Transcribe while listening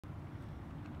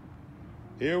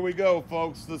Here we go,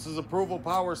 folks. This is Approval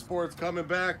Power Sports coming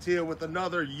back to you with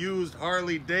another used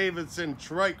Harley Davidson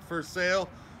trike for sale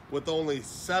with only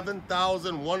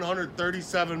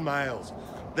 7,137 miles.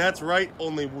 That's right,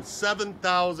 only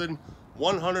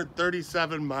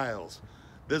 7,137 miles.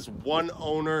 This one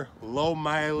owner, low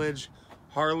mileage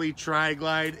Harley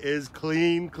Tri-Glide is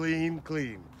clean, clean,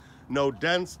 clean. No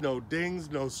dents, no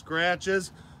dings, no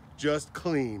scratches, just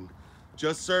clean.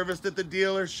 Just serviced at the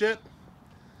dealership.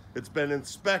 It's been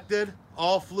inspected,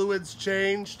 all fluids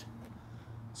changed,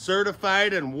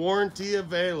 certified and warranty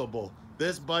available.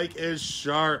 This bike is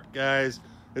sharp, guys.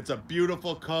 It's a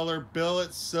beautiful color,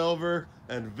 billet silver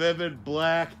and vivid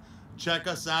black. Check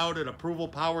us out at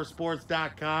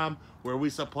ApprovalPowersports.com, where we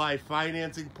supply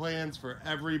financing plans for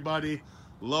everybody,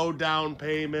 low down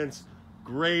payments,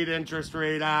 great interest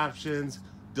rate options,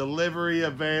 delivery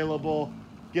available.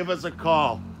 Give us a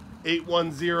call,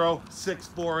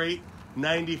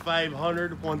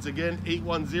 810-648-9500. Once again,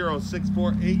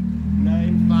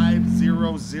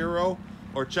 810-648-9500,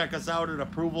 or check us out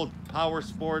at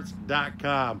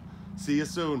ApprovalPowersports.com. See you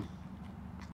soon.